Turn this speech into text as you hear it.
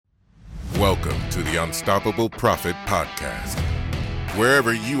Welcome to the Unstoppable Profit Podcast.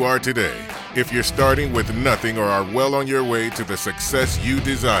 Wherever you are today, if you're starting with nothing or are well on your way to the success you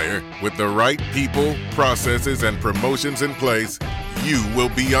desire, with the right people, processes, and promotions in place, you will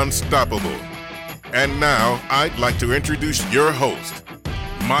be unstoppable. And now, I'd like to introduce your host,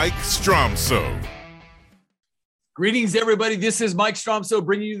 Mike Stromsoe. Greetings, everybody. This is Mike Stromsoe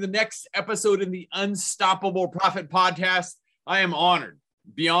bringing you the next episode in the Unstoppable Profit Podcast. I am honored,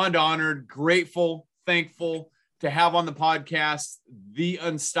 beyond honored, grateful, thankful to have on the podcast the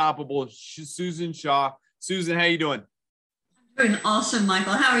unstoppable Susan Shaw. Susan, how you doing? I'm doing awesome,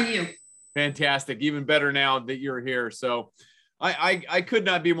 Michael. How are you? Fantastic. Even better now that you're here. So I could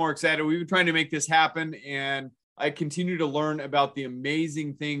not be more excited. We've been trying to make this happen, and I continue to learn about the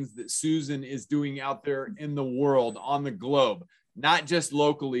amazing things that Susan is doing out there in the world, on the globe, not just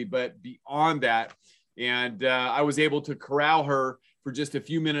locally, but beyond that. And I was able to corral her for just a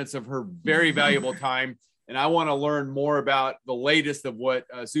few minutes of her very valuable time. And I want to learn more about the latest of what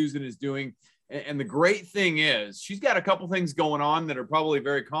Susan is doing. And the great thing is she's got a couple things going on that are probably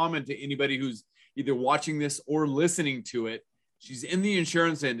very common to anybody who's either watching this or listening to it. She's in the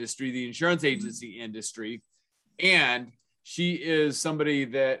insurance industry, the insurance agency industry. And she is somebody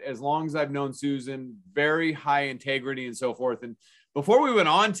that, as long as I've known Susan, very high integrity and so forth. And before we went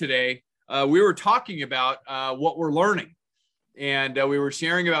on today, we were talking about what we're learning. And we were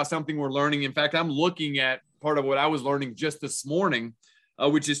sharing about something we're learning. In fact, I'm looking at part of what I was learning just this morning,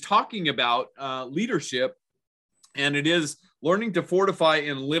 which is talking about leadership. And it is learning to fortify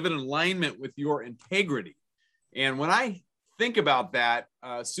and live in alignment with your integrity. And when I think about that,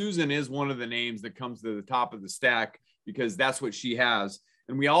 Susan is one of the names that comes to the top of the stack because that's what she has.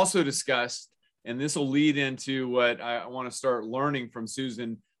 And we also discussed, and this will lead into what I want to start learning from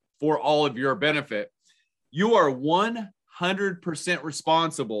Susan for all of your benefit. You are 100%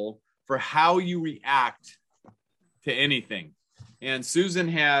 responsible for how you react to anything. And Susan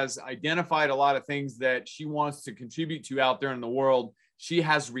has identified a lot of things that she wants to contribute to out there in the world. She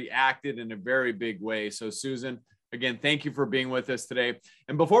has reacted in a very big way. So Susan, again, thank you for being with us today.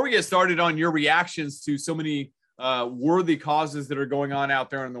 And before we get started on your reactions to so many worthy causes that are going on out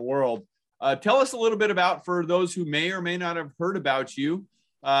there in the world, tell us a little bit about, for those who may or may not have heard about you,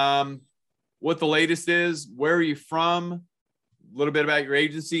 what the latest is, where are you from, a little bit about your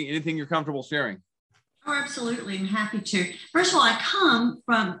agency, anything you're comfortable sharing. Oh, absolutely. I'm happy to. First of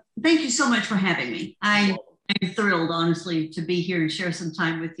all, thank you so much for having me. I'm thrilled, honestly, to be here and share some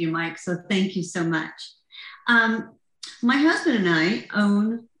time with you, Mike. So thank you so much. My husband and I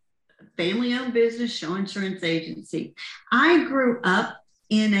own a family-owned business, Shaw Insurance Agency. I grew up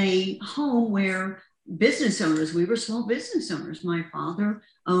in a home where we were small business owners. My father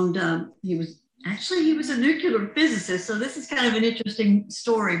owned, he was a nuclear physicist. So this is kind of an interesting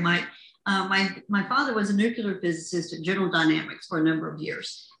story. My father was a nuclear physicist at General Dynamics for a number of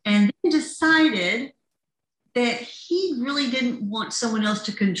years, and then decided that he really didn't want someone else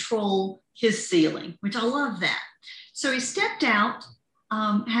to control his ceiling, which I love that. So he stepped out,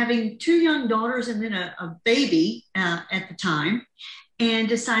 having two young daughters and then a baby at the time, and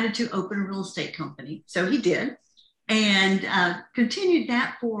decided to open a real estate company. So he did, and continued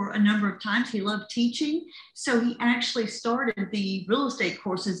that for a number of times. He loved teaching. So he actually started the real estate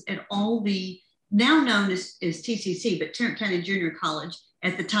courses at all the, now known as TCC, but Tarrant County Junior College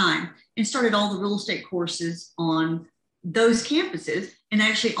at the time, and started all the real estate courses on those campuses, and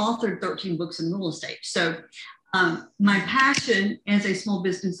actually authored 13 books in real estate. So my passion as a small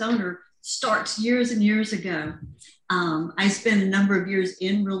business owner starts years and years ago. I spent a number of years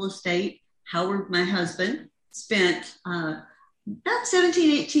in real estate. Howard, my husband, spent about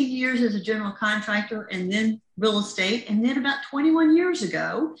 17, 18 years as a general contractor, and then real estate. And then about 21 years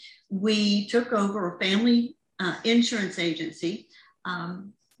ago, we took over a family insurance agency.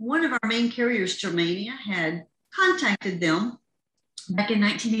 One of our main carriers, Germania, had contacted them back in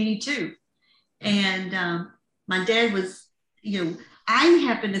 1982. And my dad was, I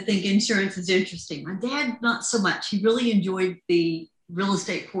happen to think insurance is interesting. My dad, not so much. He really enjoyed the real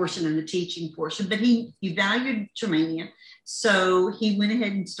estate portion and the teaching portion, but he valued Germania. So he went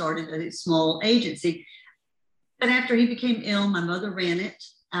ahead and started a small agency. But after he became ill, my mother ran it.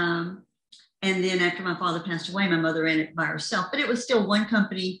 And then after my father passed away, my mother ran it by herself. But it was still one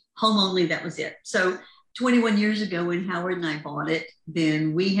company, home only, that was it. So 21 years ago, when Howard and I bought it,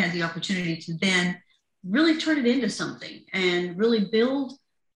 then we had the opportunity to then really turn it into something and really build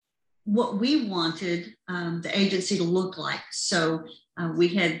what we wanted the agency to look like. So we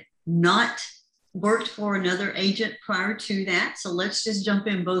had not worked for another agent prior to that. So let's just jump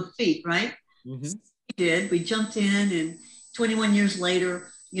in both feet, right? Mm-hmm. We did. We jumped in, and 21 years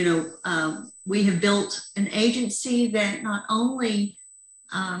later, We have built an agency that not only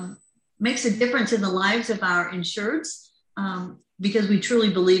makes a difference in the lives of our insureds, because we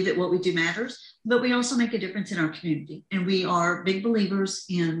truly believe that what we do matters, but we also make a difference in our community. And we are big believers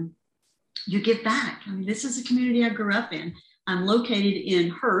in you give back. I mean, this is a community I grew up in. I'm located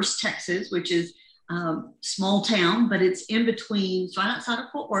in Hurst, Texas, which is a small town, but it's in between, it's right outside of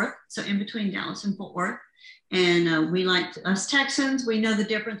Fort Worth, so in between Dallas and Fort Worth. And we like, us Texans, we know the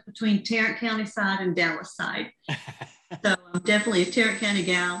difference between Tarrant County side and Dallas side. So I'm definitely a Tarrant County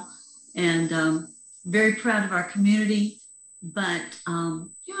gal, and very proud of our community. But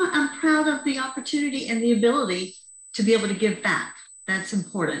I'm proud of the opportunity and the ability to be able to give back. That's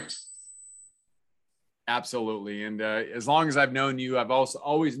important. Absolutely. And as long as I've known you, I've also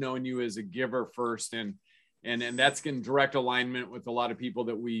always known you as a giver first. And that's in direct alignment with a lot of people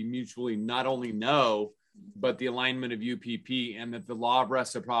that we mutually not only know, but the alignment of UPP, and that the law of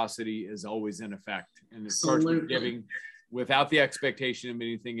reciprocity is always in effect. And it starts with giving without the expectation of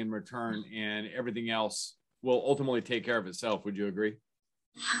anything in return, and everything else will ultimately take care of itself. Would you agree?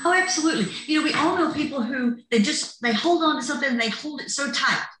 Oh, absolutely. We all know people who they hold on to something and they hold it so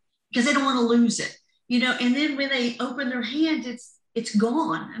tight because they don't want to lose it, and then when they open their hand, it's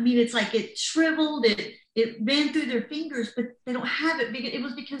gone. I mean, it's like it shriveled, it ran through their fingers, but they don't have it. It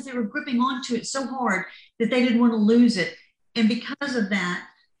was because they were gripping onto it so hard that they didn't want to lose it. And because of that,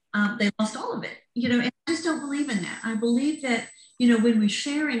 they lost all of it, and I just don't believe in that. I believe that, when we're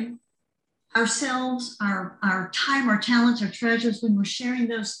sharing ourselves, our time, our talents, our treasures, when we're sharing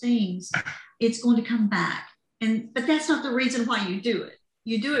those things, it's going to come back. But that's not the reason why you do it.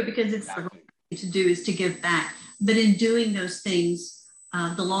 You do it because it's the right thing to do, is to give back. But in doing those things,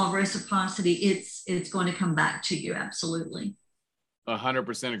 the law of reciprocity, it's going to come back to you. Absolutely.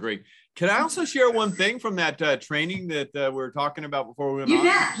 100% agree. Can I also share one thing from that training that we were talking about before we went on? You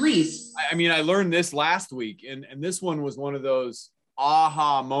bet, please. I mean, I learned this last week, and this one was one of those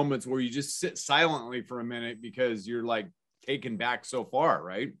aha moments where you just sit silently for a minute because you're like taken back so far,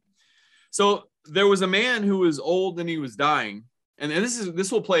 right? So there was a man who was old and he was dying, and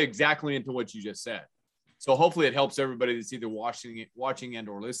this will play exactly into what you just said. So hopefully it helps everybody that's either watching and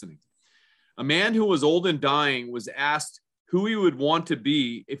or listening. A man who was old and dying was asked who he would want to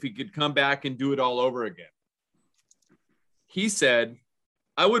be if he could come back and do it all over again. He said,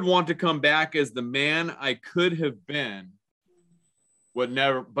 "I would want to come back as the man I could have been, but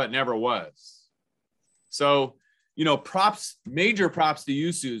never was." So, major props to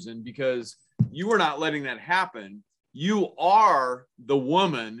you, Susan, because you were not letting that happen. You are the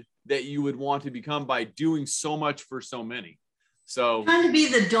woman that you would want to become by doing so much for so many. So I'm trying to be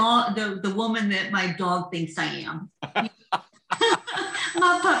the dog, the woman that my dog thinks I am.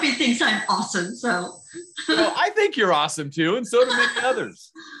 My puppy thinks I'm awesome. So well, I think you're awesome too, and so do many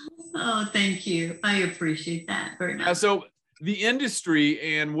others. Oh, thank you. I appreciate that very much. So the industry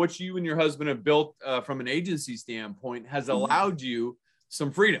and what you and your husband have built from an agency standpoint has allowed you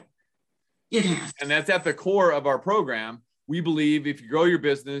some freedom. It has. And that's at the core of our program. We believe if you grow your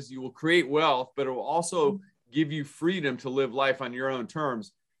business, you will create wealth, but it will also give you freedom to live life on your own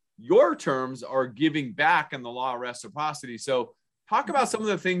terms. Your terms are giving back in the law of reciprocity. So talk about some of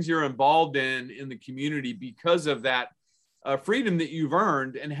the things you're involved in the community because of that freedom that you've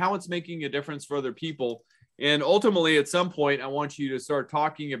earned and how it's making a difference for other people. And ultimately, at some point, I want you to start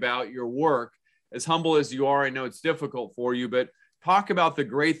talking about your work. As humble as you are, I know it's difficult for you, but talk about the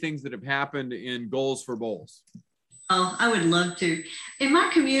great things that have happened in Goals for Bowls. Oh, I would love to. In my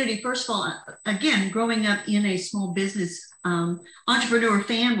community, first of all, again, growing up in a small business entrepreneur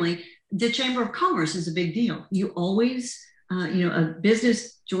family, the Chamber of Commerce is a big deal. You always, a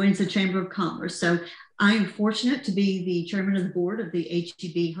business joins the Chamber of Commerce. So I am fortunate to be the chairman of the board of the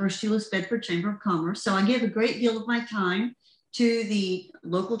HEB, Hurst Euless Bedford Chamber of Commerce. So I give a great deal of my time to the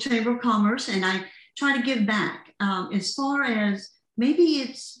local Chamber of Commerce, and I try to give back. As far as maybe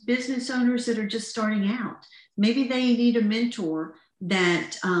it's business owners that are just starting out, maybe they need a mentor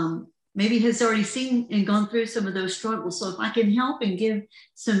that maybe has already seen and gone through some of those struggles. So if I can help and give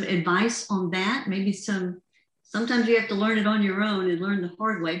some advice on that, maybe sometimes you have to learn it on your own and learn the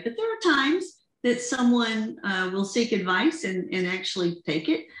hard way, but there are times that someone will seek advice and actually take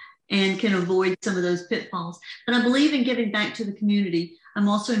it and can avoid some of those pitfalls. But I believe in giving back to the community. I'm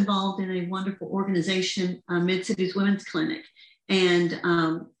also involved in a wonderful organization, Mid-Cities Women's Clinic, and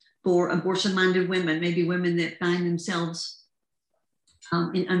for abortion-minded women, maybe women that find themselves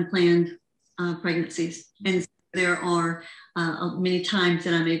in unplanned pregnancies. And there are many times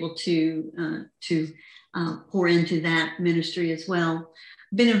that I'm able to pour into that ministry as well.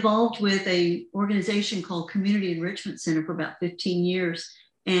 Been involved with an organization called Community Enrichment Center for about 15 years.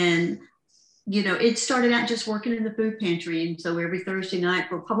 And, it started out just working in the food pantry. And so every Thursday night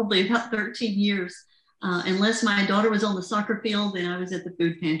for probably about 13 years, unless my daughter was on the soccer field, then I was at the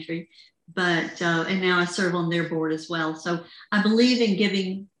food pantry. But, and now I serve on their board as well. So I believe in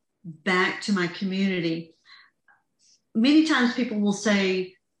giving back to my community. Many times people will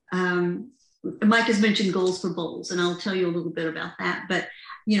say, Mike has mentioned Goals for Bowls, and I'll tell you a little bit about that. But,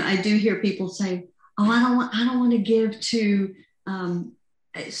 I do hear people say, oh, I don't want to give to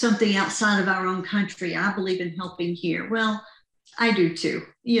something outside of our own country. I believe in helping here. Well, I do too,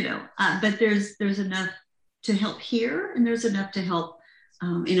 but there's enough to help here, and there's enough to help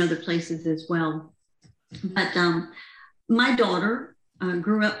in other places as well. But my daughter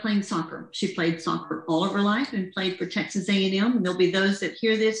grew up playing soccer. She played soccer all of her life and played for Texas A&M. And there'll be those that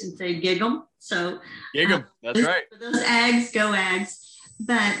hear this and say, gig 'em. So gig 'em. That's right. For those Ags, go Ags.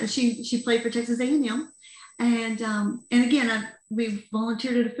 But she played for Texas A&M. And again, we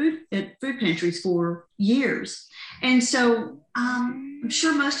volunteered at food pantries for years. And so I'm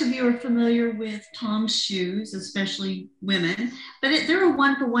sure most of you are familiar with Tom's Shoes, especially women, but they're a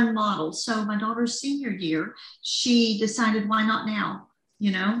one-for-one model. So my daughter's senior year, she decided, why not now?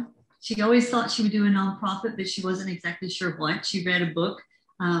 She always thought she would do a nonprofit, but she wasn't exactly sure what. She read a book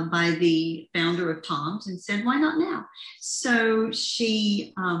by the founder of Tom's and said, why not now? So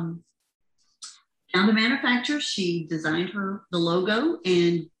she found a manufacturer. She designed the logo,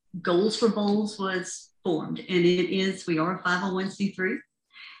 and Goals for Bowls was formed. And we are a 501c3.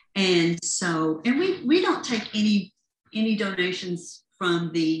 And so, and we don't take any donations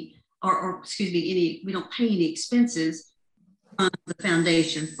from we don't pay any expenses from the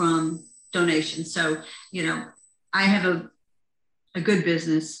foundation from donations. So, I have a good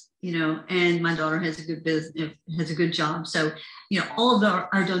business, and my daughter has a good business, has a good job. So, all of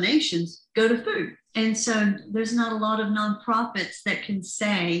our donations go to food. And so there's not a lot of nonprofits that can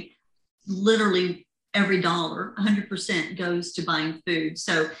say literally every dollar, 100% goes to buying food.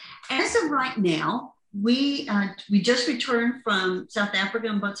 So as of right now, we just returned from South Africa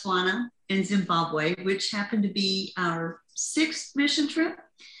and Botswana and Zimbabwe, which happened to be our 6th mission trip.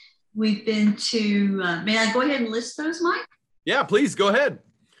 We've been to, may I go ahead and list those, Mike? Yeah, please go ahead.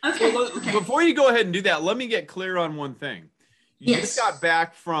 Okay. So before you go ahead and do that, let me get clear on one thing. You Yes. just got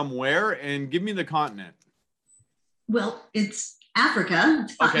back from where? And give me the continent. Well, it's Africa.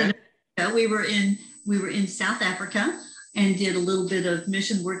 Okay. We were in South Africa and did a little bit of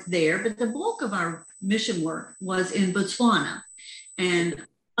mission work there, but the bulk of our mission work was in Botswana. And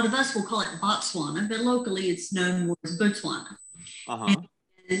a lot of us will call it Botswana, but locally it's known more as Botswana. Uh-huh.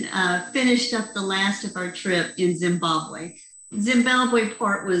 And finished up the last of our trip in Zimbabwe. Zimbabwe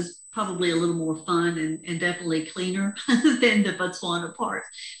part was probably a little more fun and definitely cleaner than the Botswana part.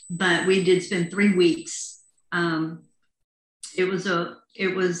 But we did spend 3 weeks. It was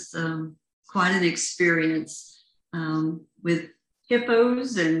quite an experience with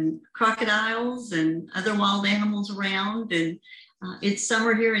hippos and crocodiles and other wild animals around. And it's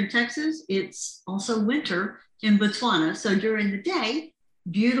summer here in Texas. It's also winter in Botswana. So during the day,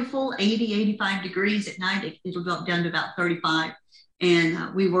 beautiful 80, 85 degrees. At night, it'll drop down to about 35.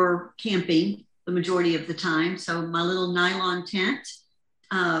 And we were camping the majority of the time. So my little nylon tent,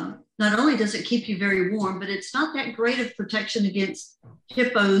 not only does it keep you very warm, but it's not that great of protection against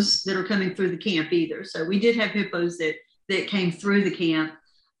hippos that are coming through the camp either. So we did have hippos that came through the camp.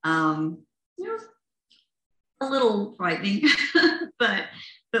 A little frightening, but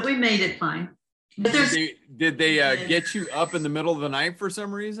we made it fine. But did they get you up in the middle of the night for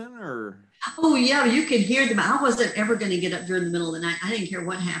some reason, or? Oh yeah, you could hear them. I wasn't ever going to get up during the middle of the night. I didn't care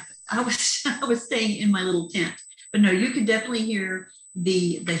what happened. I was staying in my little tent. But no, you could definitely hear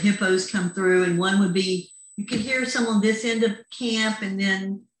the hippos come through, and one would be, you could hear some on this end of camp, and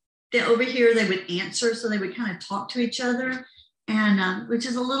then over here they would answer, so they would kind of talk to each other, and which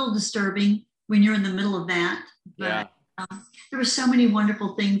is a little disturbing when you're in the middle of that. But Yeah. There were so many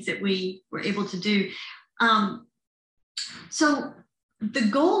wonderful things that we were able to do. So the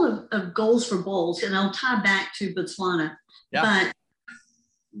goal of Goals for Bowls, and I'll tie back to Botswana, but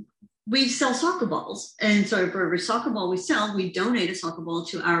we sell soccer balls. And so for every soccer ball we sell, we donate a soccer ball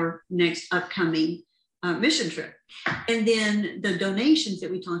to our next upcoming mission trip. And then the donations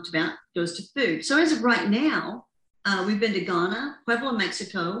that we talked about goes to food. So as of right now, we've been to Ghana, Puebla,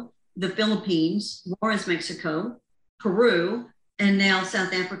 Mexico, the Philippines, Juarez, Mexico, Peru, and now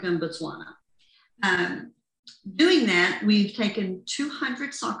South Africa and Botswana. Doing that, we've taken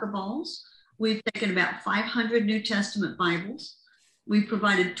 200 soccer balls. We've taken about 500 New Testament Bibles. We've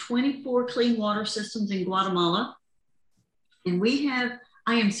provided 24 clean water systems in Guatemala. And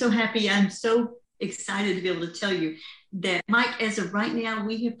I am so happy, I'm so excited to be able to tell you that, Mike, as of right now,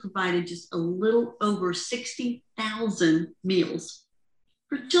 we have provided just a little over 60,000 meals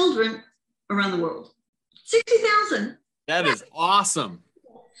for children around the world. 60,000. That is awesome.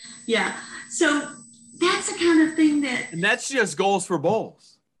 Yeah. So that's the kind of thing that. And that's just Goals for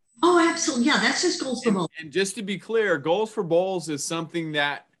Bowls. Oh, absolutely. Yeah, that's just Goals for Bowls. And just to be clear, Goals for Bowls is something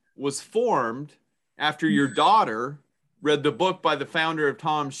that was formed after your daughter read the book by the founder of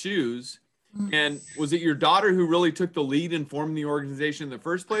Tom's Shoes. And was it your daughter who really took the lead in forming the organization in the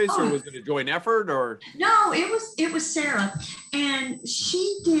first place, or was it a joint effort? Or no, it was Sarah, and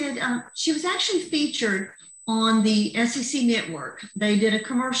she did. She was actually featured on the SEC network. They did a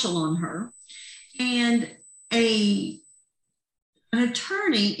commercial on her, and an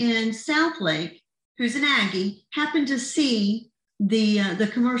attorney in Southlake, who's an Aggie, happened to see the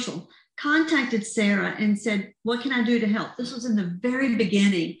commercial, contacted Sarah and said, "What can I do to help?" This was in the very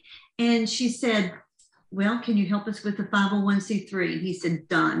beginning. And she said, "Well, can you help us with the 501c3?" And he said,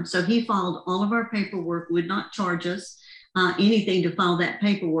 "Done." So he filed all of our paperwork, would not charge us anything to file that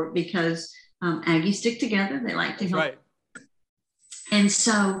paperwork, because Aggies stick together. They like to help. Right. And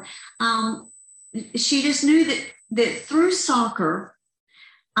so she just knew that through soccer,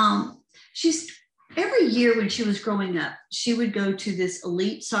 she's every year when she was growing up, she would go to this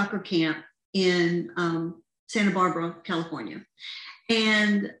elite soccer camp in Santa Barbara, California.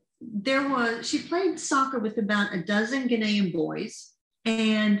 And she played soccer with about a dozen Ghanaian boys,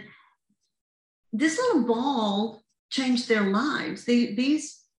 and this little ball changed their lives.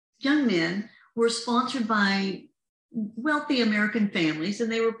 These young men were sponsored by wealthy American families,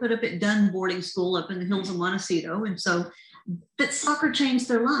 and they were put up at Dunn boarding school up in the hills of Montecito. And so that soccer changed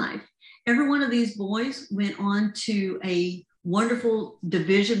their life. Every one of these boys went on to a wonderful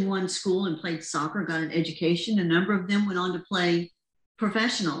Division I school and played soccer, got an education. A number of them went on to play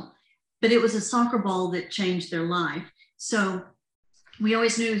professional, but it was a soccer ball that changed their life. So we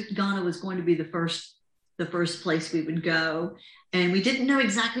always knew Ghana was going to be the first place we would go. And we didn't know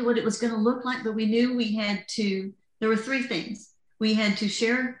exactly what it was going to look like, but we knew there were three things. We had to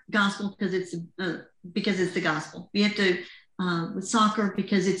share gospel because it's the gospel. We have to, with soccer,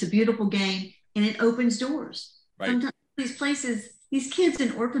 because it's a beautiful game and it opens doors. Right. Sometimes these places, these kids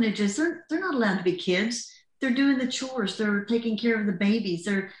in orphanages, they're not allowed to be kids. They're doing the chores. They're taking care of the babies.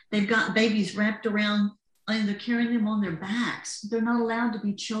 They've got babies wrapped around and they're carrying them on their backs. They're not allowed to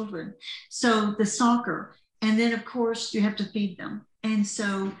be children. So the soccer, and then of course you have to feed them. And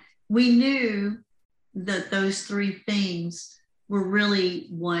so we knew that those three things were really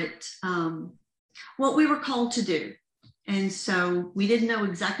what we were called to do. And so we didn't know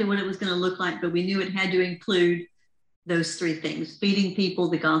exactly what it was going to look like, but we knew it had to include those three things: feeding people,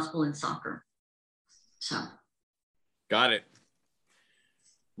 the gospel, and soccer. So. Got it.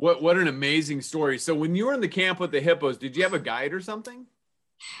 What an amazing story. So when you were in the camp with the hippos, did you have a guide or something?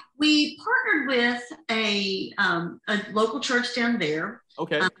 We partnered with a local church down there.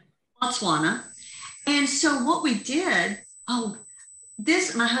 Okay. Botswana. And so what we did,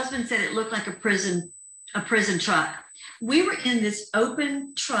 my husband said it looked like a prison truck. We were in this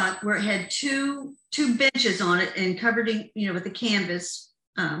open truck where it had two benches on it and covered in, with the canvas.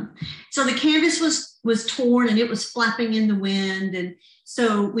 So the canvas was torn and it was flapping in the wind. And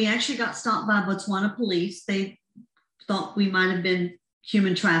so we actually got stopped by Botswana police. They thought we might have been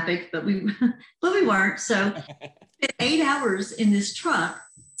human trafficked, but we weren't. So 8 hours in this truck.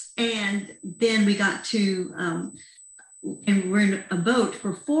 And then we got to, and we're in a boat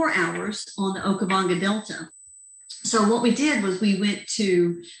for 4 hours on the Okavango Delta. So what we did was we went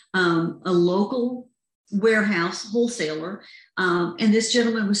to a local warehouse wholesaler, and this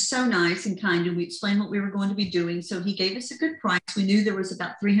gentleman was so nice and kind, and we explained what we were going to be doing. So he gave us a good price. We knew there was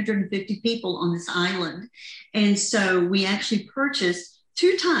about 350 people on this island. And so we actually purchased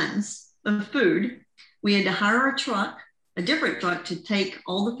 2 tons of food. We had to hire a different truck to take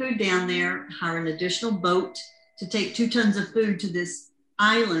all the food down there, hire an additional boat to take 2 tons of food to this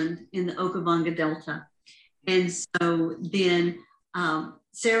island in the Okavango Delta. And so then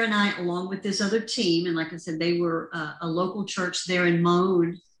Sarah and I, along with this other team, and like I said, they were a local church there in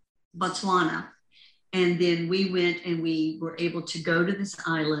Maun, Botswana. And then we went and we were able to go to this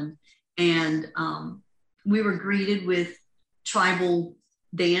island, and we were greeted with tribal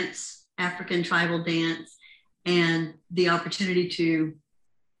dance, African tribal dance, and the opportunity to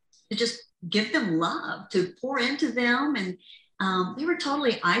just give them love, to pour into them. And they were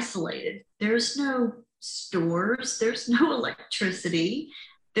totally isolated. There's no stores, there's no electricity,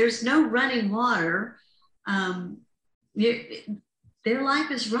 there's no running water. Their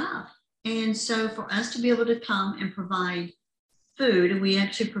life is rough. And so for us to be able to come and provide food, and we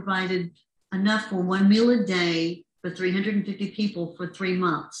actually provided enough for 1 meal a day for 350 people for 3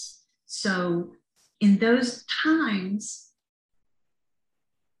 months. So in those times,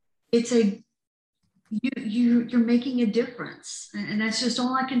 you're making a difference. And that's just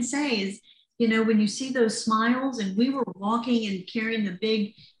all I can say is, when you see those smiles, and we were walking and carrying the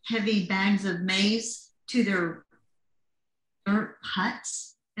big heavy bags of maize to their dirt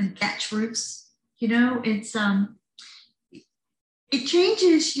huts and thatch roofs, it's it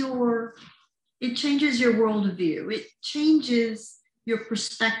changes your worldview. It changes your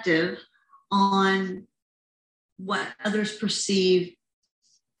perspective on what others perceive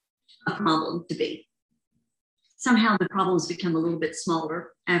a problem to be. Somehow the problems become a little bit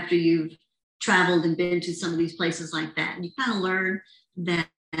smaller after you've traveled and been to some of these places like that. And you kind of learn that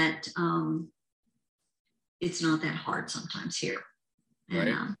it's not that hard sometimes here. Right.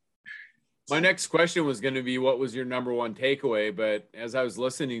 And, my next question was going to be, what was your number one takeaway? But as I was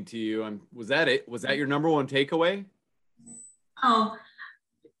listening to you, was that it? Was that your number one takeaway? Oh,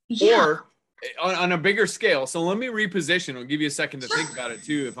 yeah. Or on a bigger scale. So let me reposition. I'll give you a second to think about it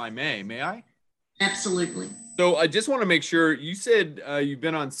too, if I may. May I? Absolutely. So I just want to make sure, you said you've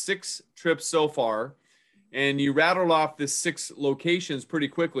been on 6 trips so far, and you rattled off the 6 locations pretty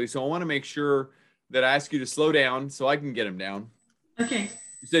quickly. So I want to make sure that I ask you to slow down so I can get them down. Okay.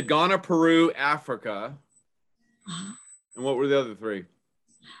 You said Ghana, Peru, Africa. Uh-huh. And what were the other 3?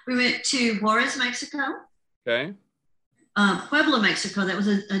 We went to Juarez, Mexico. Okay. Puebla, Mexico. That was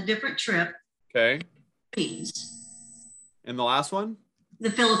a different trip. Okay. Philippines. And the last one? The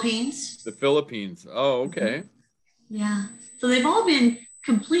Philippines. The Philippines. Oh, okay. Yeah. So they've all been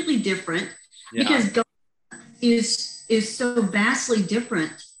completely different because Ghana is so vastly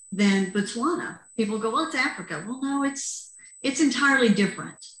different than Botswana. People go, well, it's Africa. Well, no, it's entirely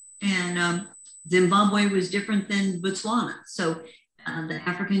different. And Zimbabwe was different than Botswana. So the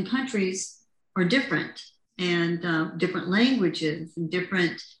African countries are different, and different languages and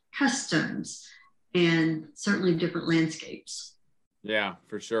different customs, and certainly different landscapes. Yeah,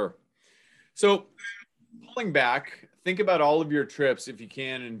 for sure. So pulling back, think about all of your trips, if you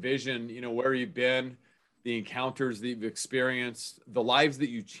can, envision, where you've been, the encounters that you've experienced, the lives that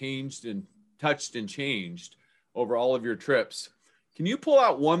you changed and touched and changed over all of your trips. Can you pull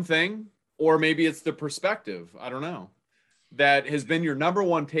out one thing, or maybe it's the perspective, I don't know, that has been your number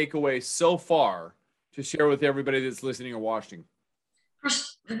one takeaway so far to share with everybody that's listening or watching?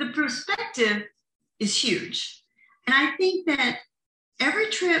 The perspective is huge. And I think that every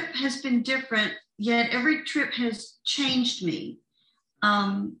trip has been different, yet every trip has changed me,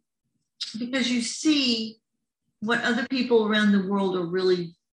 because you see what other people around the world are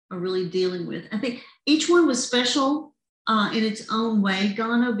really dealing with. I think each one was special in its own way.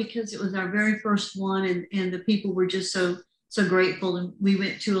 Ghana, because it was our very first one, and the people were just so grateful. And we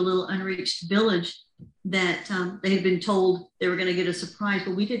went to a little unreached village that they had been told they were going to get a surprise,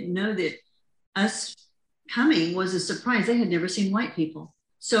 but we didn't know that us coming was a surprise. They had never seen white people.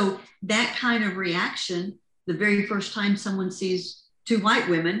 So that kind of reaction, the very first time someone sees 2 white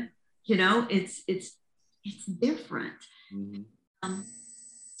women, it's different. Mm-hmm.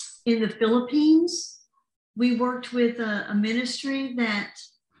 In the Philippines, we worked with a ministry that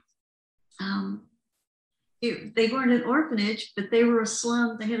they weren't an orphanage, but they were a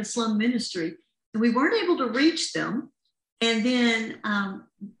slum. They had a slum ministry, and we weren't able to reach them. And then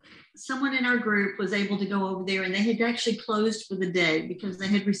someone in our group was able to go over there, and they had actually closed for the day because they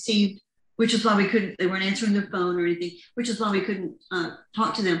had received, which is why they weren't answering their phone or anything, which is why we couldn't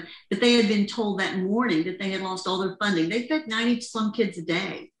talk to them. But they had been told that morning that they had lost all their funding. They fed 90 slum kids a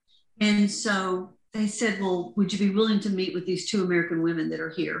day. And so they said, well, would you be willing to meet with these 2 American women that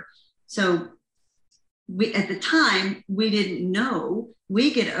are here? So at the time, we didn't know.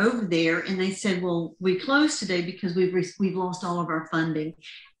 We get over there, and they said, well, we closed today because we've lost all of our funding.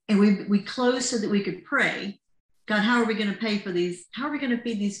 And we closed so that we could pray. God, how are we going to pay for these? How are we going to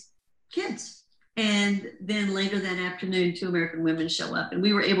feed these kids? And then later that afternoon, 2 American women show up, and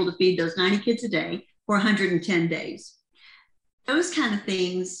we were able to feed those 90 kids a day for 110 days. Those kind of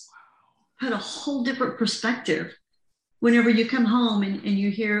things put a whole different perspective. Whenever you come home and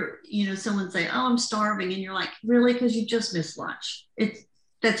you hear, someone say, oh, I'm starving. And you're like, really? Because you just missed lunch.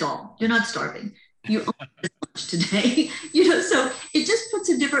 That's all. You're not starving. You only missed lunch today. So it just puts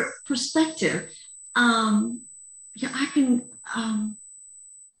a different perspective. I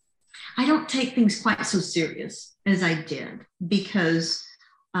don't take things quite so serious as I did, because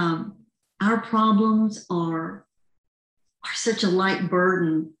our problems are such a light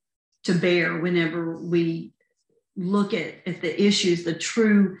burden to bear whenever we look at the issues, the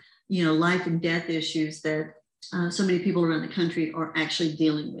true, life and death issues that so many people around the country are actually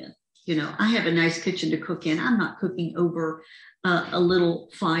dealing with. You know, I have a nice kitchen to cook in. I'm not cooking over a little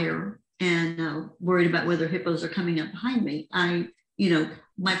fire and worried about whether hippos are coming up behind me.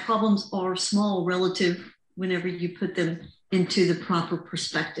 My problems are small relative whenever you put them into the proper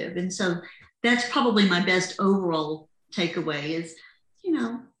perspective. And so that's probably my best overall takeaway is, you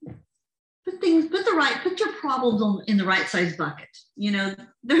know, put your problems in the right size bucket. You know,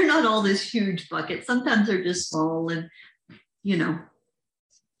 they're not all this huge bucket. Sometimes they're just small and, you know,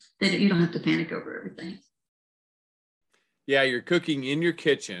 that you don't have to panic over everything. Yeah, you're cooking in your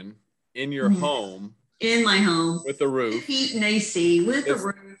kitchen, in your home. In my home. With a roof. With heat and AC, with a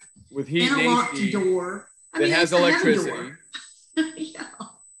roof. With heat and and a locked AC. door. That has electricity. Yeah.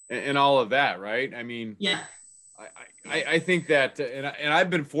 And all of that, right? I mean, yeah. I think that, and I've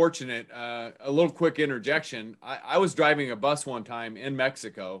been fortunate, a little quick interjection. I was driving a bus one time in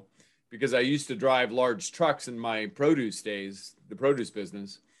Mexico because I used to drive large trucks in my produce days, the produce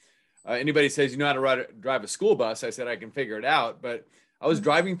business. Anybody says, you know how to drive a school bus? I said, I can figure it out. But I was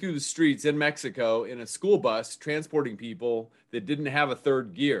driving through the streets in Mexico in a school bus, transporting people that didn't have a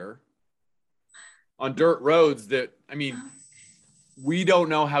third gear on dirt roads that, I mean, we don't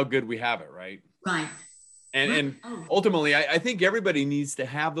know how good we have it, right? Right. And ultimately, I think everybody needs to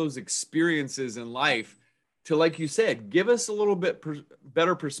have those experiences in life to, like you said, give us a little bit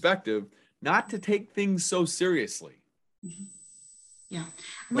better perspective, not to take things so seriously. Mm-hmm. Yeah.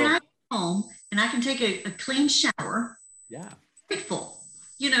 When I get home and I can take a clean shower, grateful.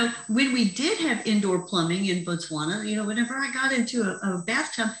 You know, when we did have indoor plumbing in Botswana, you know, whenever I got into a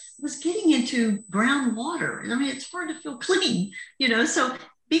bathtub, I was getting into brown water. I mean, it's hard to feel clean, you know, so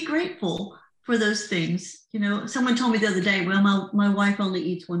be grateful for those things. You know, someone told me the other day, well, my wife only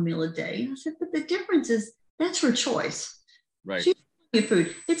eats one meal a day. And I said, but the difference is that's her choice. Right. She's eating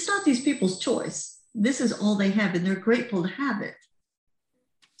food. It's not these people's choice. This is all they have, and they're grateful to have it.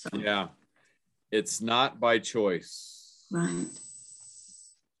 So. Yeah. It's not by choice. Right.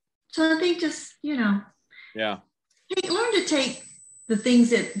 So I think just, you know, learn to take the things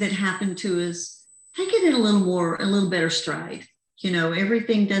that happen to us, take it in a little better stride. You know,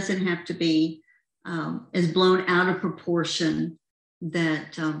 everything doesn't have to be as blown out of proportion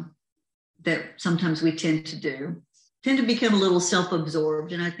that sometimes we tend to become a little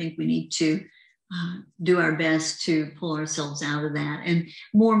self-absorbed. And I think we need to do our best to pull ourselves out of that. And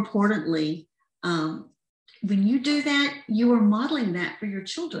more importantly, when you do that, you are modeling that for your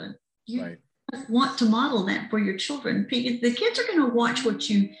children. You want to model that for your children. The kids are going to watch what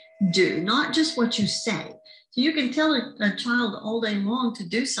you do, not just what you say. So you can tell a child all day long to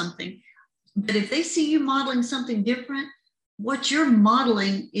do something, but if they see you modeling something different, what you're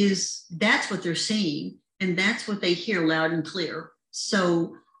modeling that's what they're seeing, and that's what they hear loud and clear.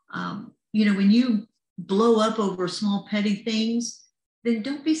 So, you know, when you blow up over small petty things, then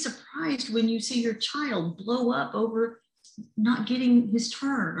don't be surprised when you see your child blow up over not getting his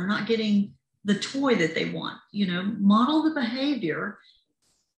turn or not getting the toy that they want. You know, model the behavior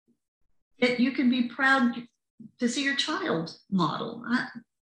that you can be proud to see your child model.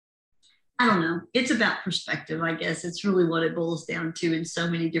 I don't know. It's about perspective, I guess. It's really what it boils down to in so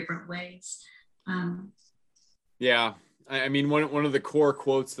many different ways. Yeah. I mean, one of the core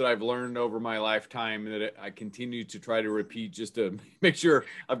quotes that I've learned over my lifetime that I continue to try to repeat just to make sure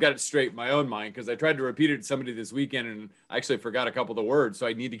I've got it straight in my own mind, because I tried to repeat it to somebody this weekend and I actually forgot a couple of the words, so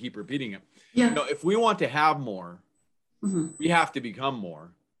I need to keep repeating it. Yeah. You know, if we want to have more, we have to become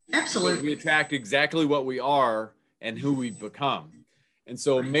more. Absolutely. We attract exactly what we are and who we've become. And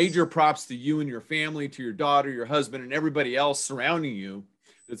so major props to you and your family, to your daughter, your husband, and everybody else surrounding you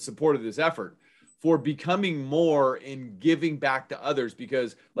that supported this effort for becoming more and giving back to others.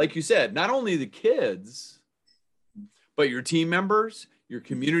 Because like you said, not only the kids, but your team members, your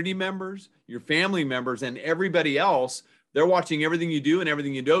community members, your family members, and everybody else, they're watching everything you do and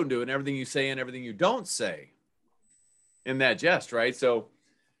everything you don't do and everything you say and everything you don't say in that jest, right? So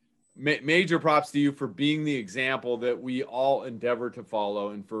major props to you for being the example that we all endeavor to follow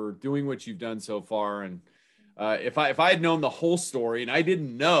and for doing what you've done so far. And if I had known the whole story, and I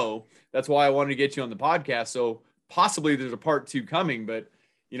didn't know, that's why I wanted to get you on the podcast. So possibly there's a part 2 coming, but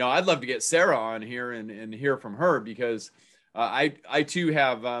you know, I'd love to get Sarah on here and hear from her, because I too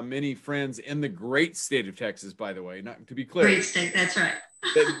have many friends in the great state of Texas, by the way, not to be clear. Great state. That's right.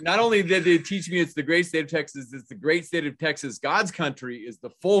 Not only did they teach me it's the great state of Texas, it's the great state of Texas. God's country is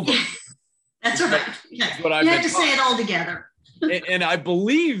the full version. That's right. Yeah. You have to say it all together. And I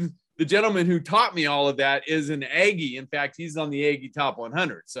believe the gentleman who taught me all of that is an Aggie. In fact, he's on the Aggie Top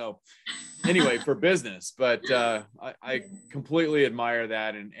 100. So anyway, for business, but I completely admire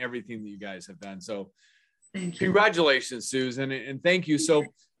that and everything that you guys have done. So thank you. Congratulations, Susan. And thank you. So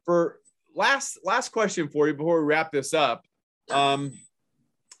for last question for you before we wrap this up.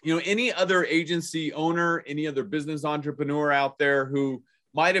 Any other agency owner, any other business entrepreneur out there who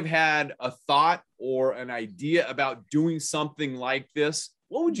might have had a thought or an idea about doing something like this,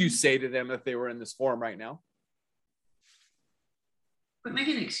 what would you say to them if they were in this forum right now? Quit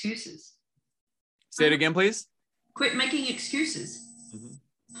making excuses. Say it again, please. Quit making excuses.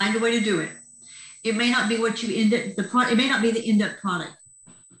 Mm-hmm. Find a way to do it. It may not be what you end up, it may not be the end up product.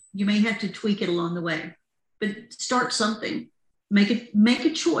 You may have to tweak it along the way, but start something. Make a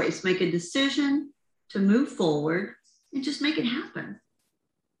choice, make a decision to move forward and just make it happen.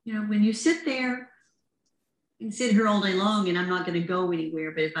 When you sit there, you can sit here all day long and I'm not going to go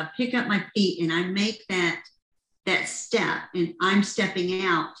anywhere. But if I pick up my feet and I make that step and I'm stepping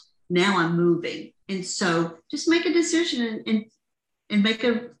out, now I'm moving. And so just make a decision and make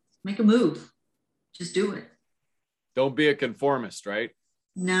a move. Just do it. Don't be a conformist, right?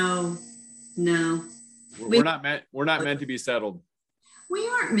 No. We're not meant to be settled. We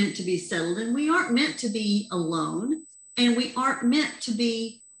aren't meant to be settled, and we aren't meant to be alone, and we aren't meant to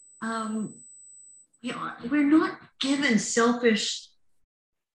be, we're not given selfish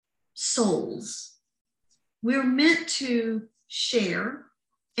souls. We're meant to share,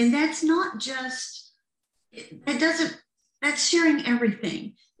 and that's not just, that's sharing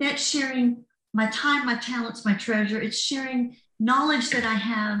everything. That's sharing my time, my talents, my treasure. It's sharing knowledge that I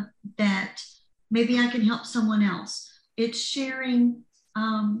have that maybe I can help someone else. It's sharing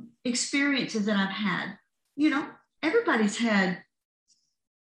experiences that I've had. Everybody's had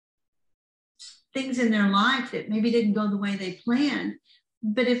things in their life that maybe didn't go the way they planned.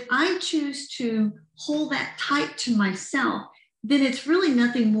 But if I choose to hold that tight to myself, then it's really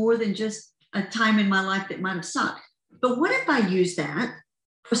nothing more than just a time in my life that might have sucked. But what if I use that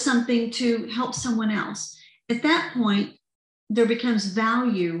for something to help someone else? At that point, there becomes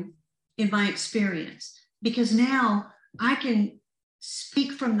value in my experience, because now I can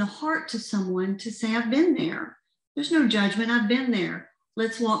speak from the heart to someone to say, I've been there. There's no judgment. I've been there.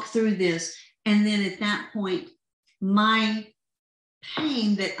 Let's walk through this. And then at that point, my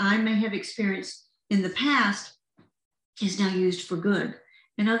pain that I may have experienced in the past is now used for good.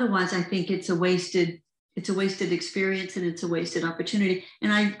 And otherwise, I think it's a wasted experience and it's a wasted opportunity.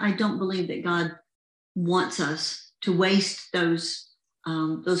 And I don't believe that God wants us to waste those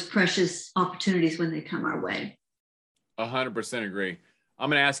precious opportunities when they come our way. 100% agree. I'm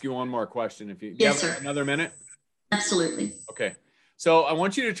going to ask you one more question. If you yes, have sir. Another minute? Absolutely. Okay. So I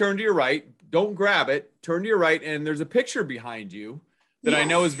want you to turn to your right. Don't grab it. Turn to your right. And there's a picture behind you that I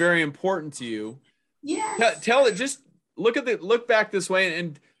know is very important to you. Yes. Tell it, just look back this way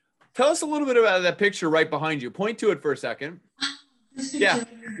and tell us a little bit about that picture right behind you. Point to it for a second. Yeah.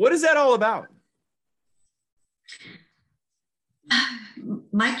 What is that all about?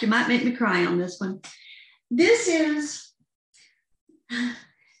 Mike, you might make me cry on this one. This is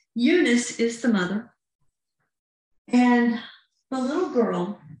Eunice is the mother, and the little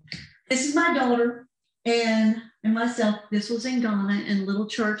girl. This is my daughter and myself. This was in Ghana in a little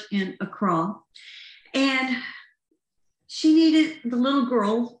church in Accra, and the little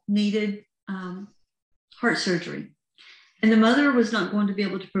girl needed heart surgery, and the mother was not going to be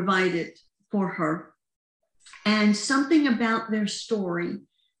able to provide it for her. And something about their story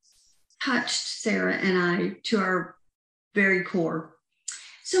touched Sarah and I to our very core.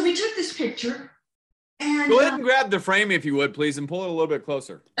 So we took this picture and go ahead and grab the frame if you would, please, and pull it a little bit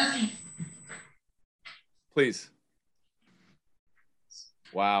closer. Okay. Please.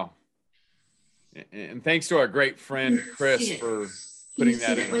 Wow. And thanks to our great friend, Chris, for putting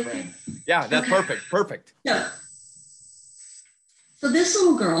that in the frame. Yeah, that's perfect. So this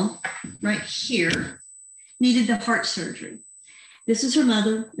little girl right here needed the heart surgery. This is her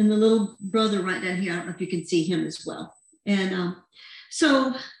mother and the little brother right down here. I don't know if you can see him as well. And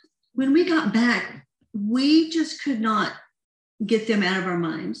so when we got back, we just could not get them out of our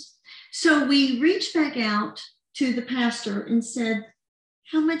minds. So we reached back out to the pastor and said,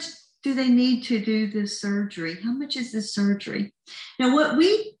 how much do they need to do this surgery? How much is this surgery? Now, what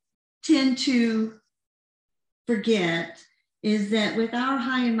we tend to forget is that with our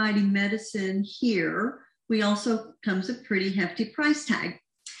high and mighty medicine here, we also comes a pretty hefty price tag.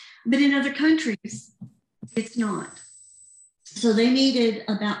 But in other countries, it's not. So they needed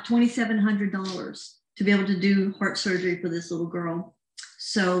about $2,700 to be able to do heart surgery for this little girl.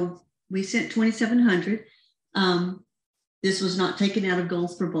 So we sent $2,700. This was not taken out of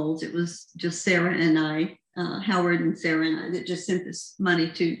Goals for Bowls. It was just Sarah and I, Howard and Sarah and I, that just sent this money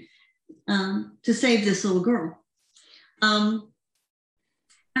to save this little girl.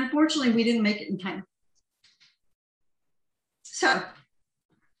 Unfortunately, we didn't make it in time. So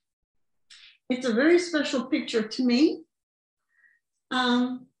It's a very special picture to me.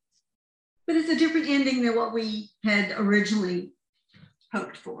 But it's a different ending than what we had originally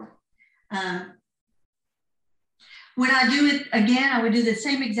hoped for. When I do it again, I would do the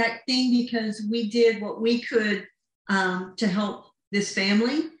same exact thing because we did what we could to help this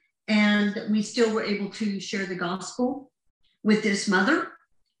family, and we still were able to share the gospel with this mother.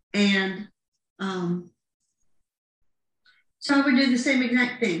 And so I would do the same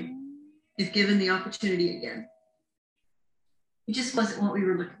exact thing if given the opportunity again. It just wasn't what we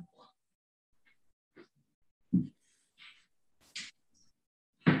were looking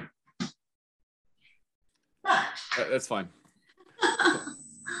for. But That's fine.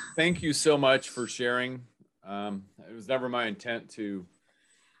 Thank you so much for sharing. It was never my intent to.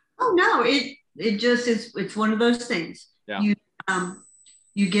 Oh no, it just is. It's one of those things. Yeah.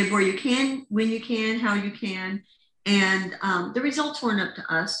 You give where you can, when you can, how you can, and the results weren't up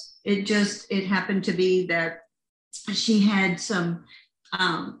to us. It happened to be that she had some.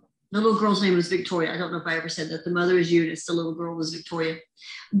 The little girl's name was Victoria. I don't know if I ever said that. The mother is Eunice. The little girl was Victoria,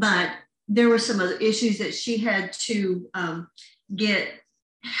 but there were some other issues that she had to get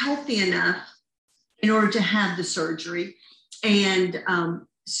healthy enough in order to have the surgery. And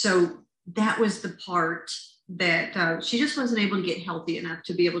so that was the part that she just wasn't able to get healthy enough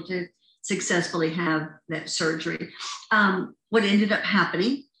to be able to successfully have that surgery. What ended up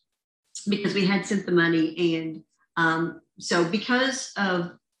happening, because we had sent the money, and so because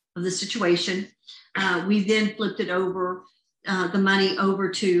of the situation, we then flipped it over, the money over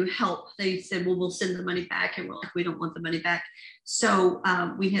to help. They said, well, we'll send the money back. And we're like, we don't want the money back. So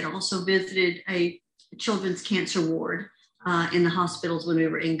we had also visited a children's cancer ward in the hospitals when we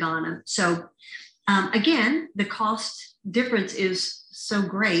were in Ghana. So again, the cost difference is so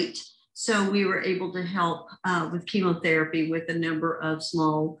great. So we were able to help with chemotherapy with a number of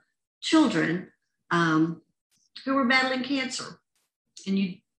small children who were battling cancer. And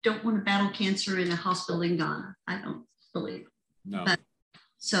you don't want to battle cancer in a hospital in Ghana, I don't believe. No. But,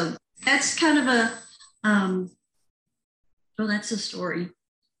 so that's kind of a, well, that's a story.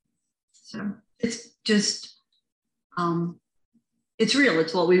 So it's just, it's real.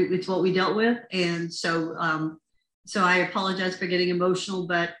 It's what we dealt with. And so, so I apologize for getting emotional,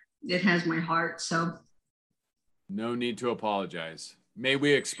 but it has my heart. So no need to apologize. May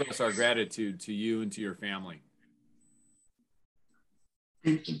we express our gratitude to you and to your family.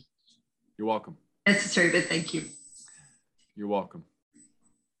 Thank you. You're welcome. Necessary, but thank you. You're welcome.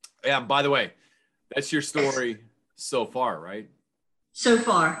 Yeah, by the way, that's your story so far, right? So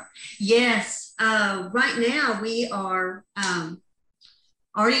far, yes. Right now, we are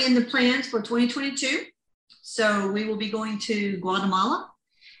already in the plans for 2022. So we will be going to Guatemala,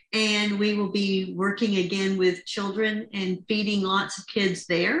 and we will be working again with children and feeding lots of kids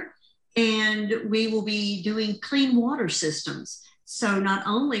there. And we will be doing clean water systems. So not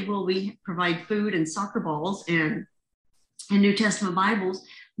only will we provide food and soccer balls and New Testament Bibles,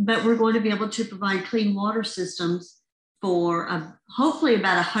 but we're going to be able to provide clean water systems for hopefully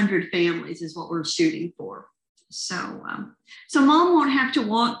about 100 families is what we're shooting for. So, so mom won't have to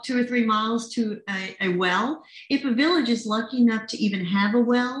walk 2 or 3 miles to a well. If a village is lucky enough to even have a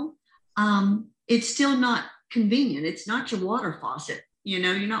well, it's still not convenient. It's not your water faucet. You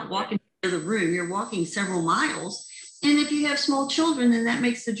know, you're not walking to the room, you're walking several miles. And if you have small children, then that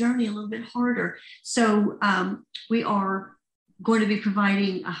makes the journey a little bit harder. So we are going to be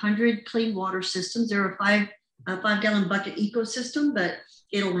providing 100 clean water systems. They're a 5-gallon bucket ecosystem, but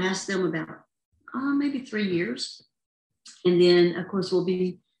it'll last them about maybe 3 years. And then, of course, we'll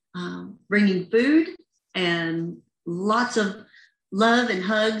be bringing food and lots of love and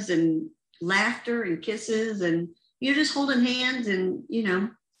hugs and laughter and kisses, and you're just holding hands and, you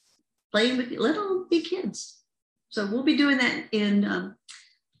know, playing with little big kids. So we'll be doing that in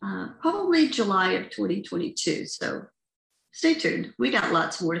probably July of 2022. So stay tuned. We got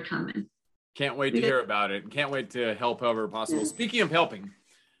lots more to come in. Can't wait to hear about it. Can't wait to help however possible. Yeah. Speaking of helping,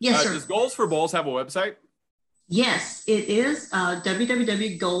 yes, sir. Does Goals for Bowls have a website? Yes, it is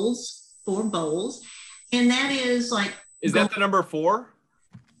www.goals4bowls. And that is like... Is that the number 4?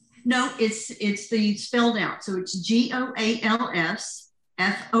 No, it's the spelled out. So it's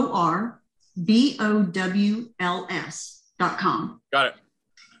GOALSFORBOWLS.com. Got it.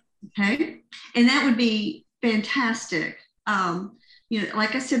 Okay. And that would be fantastic. You know,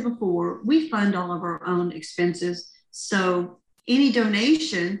 like I said before, we fund all of our own expenses. So any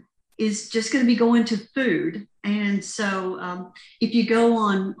donation is just going to be going to food. And so if you go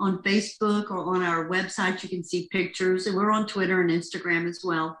on Facebook or on our website, you can see pictures. And we're on Twitter and Instagram as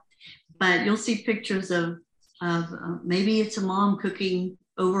well. But you'll see pictures of maybe it's a mom cooking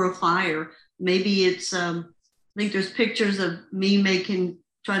over a fire maybe it's, I think there's pictures of me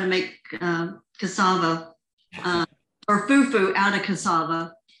trying to make cassava or fufu out of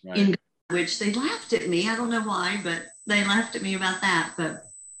cassava, right, in which they laughed at me. I don't know why, but they laughed at me about that. But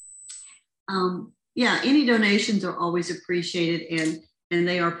yeah, any donations are always appreciated, and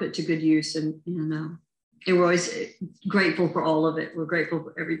they are put to good use. And we're always grateful for all of it. We're grateful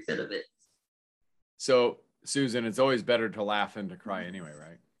for every bit of it. So, Susan, it's always better to laugh than to cry anyway,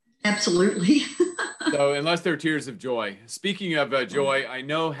 right? Absolutely. So unless they're tears of joy. Speaking of joy, I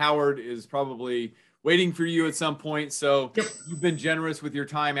know Howard is probably waiting for you at some point. So yep, you've been generous with your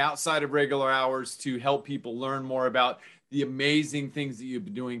time outside of regular hours to help people learn more about the amazing things that you've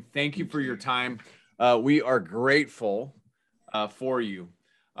been doing. Thank you for your time. We are grateful for you.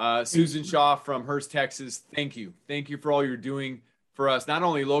 Susan Shaw from Hurst, Texas, thank you. Thank you for all you're doing for us, not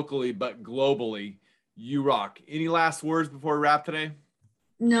only locally, but globally. You rock. Any last words before we wrap today?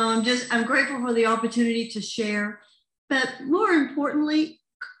 No, I'm grateful for the opportunity to share, but more importantly,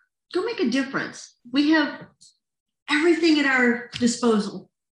 go make a difference. We have everything at our disposal.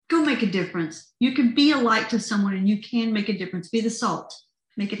 Go make a difference. You can be a light to someone, and you can make a difference. Be the salt.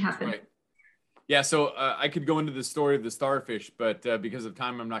 Make it happen. Right. Yeah, so I could go into the story of the starfish, but because of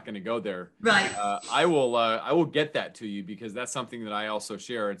time, I'm not going to go there. Right. I will get that to you, because that's something that I also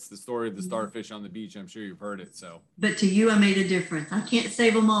share. It's the story of the starfish on the beach. I'm sure you've heard it. So. But to you, I made a difference. I can't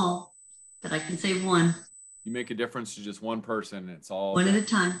save them all, but I can save one. You make a difference to just one person. It's all one at a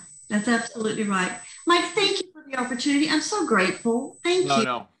time. That's absolutely right. Mike, thank you for the opportunity. I'm so grateful. Thank you.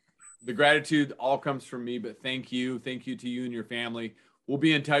 No. The gratitude all comes from me, but thank you. Thank you to you and your family. We'll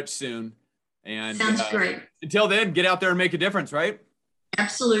be in touch soon. And sounds great. Until then, get out there and make a difference, right?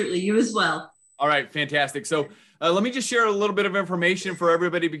 Absolutely. You as well. All right. Fantastic. So let me just share a little bit of information for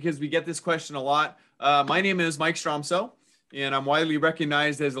everybody, because we get this question a lot. My name is Mike Stromsoe, and I'm widely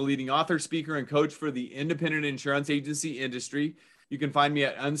recognized as a leading author, speaker, and coach for the independent insurance agency industry. You can find me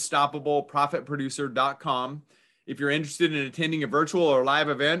at unstoppableprofitproducer.com. If you're interested in attending a virtual or live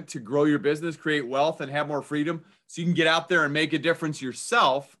event to grow your business, create wealth, and have more freedom so you can get out there and make a difference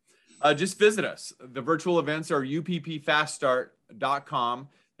yourself, just visit us. The virtual events are uppfaststart.com.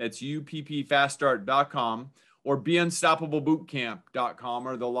 That's uppfaststart.com, or beunstoppablebootcamp.com,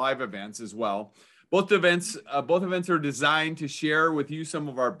 or the live events as well. Both events are designed to share with you some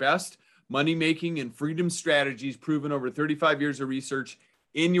of our best money-making and freedom strategies proven over 35 years of research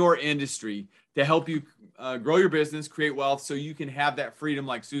in your industry to help you grow your business, create wealth, so you can have that freedom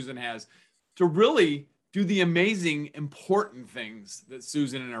like Susan has to really do the amazing, important things that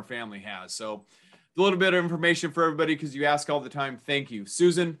Susan and her family has. So a little bit of information for everybody, because you ask all the time. Thank you.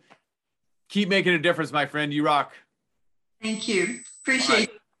 Susan, keep making a difference, my friend. You rock. Thank you. Appreciate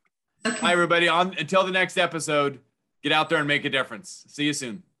it. Okay. Hi, everybody. Until the next episode, get out there and make a difference. See you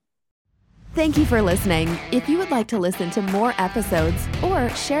soon. Thank you for listening. If you would like to listen to more episodes or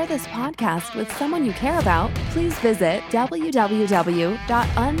share this podcast with someone you care about, please visit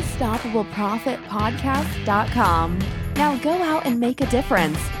www.unstoppableprofitpodcast.com. Now go out and make a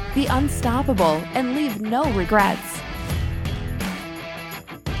difference. Be unstoppable and leave no regrets.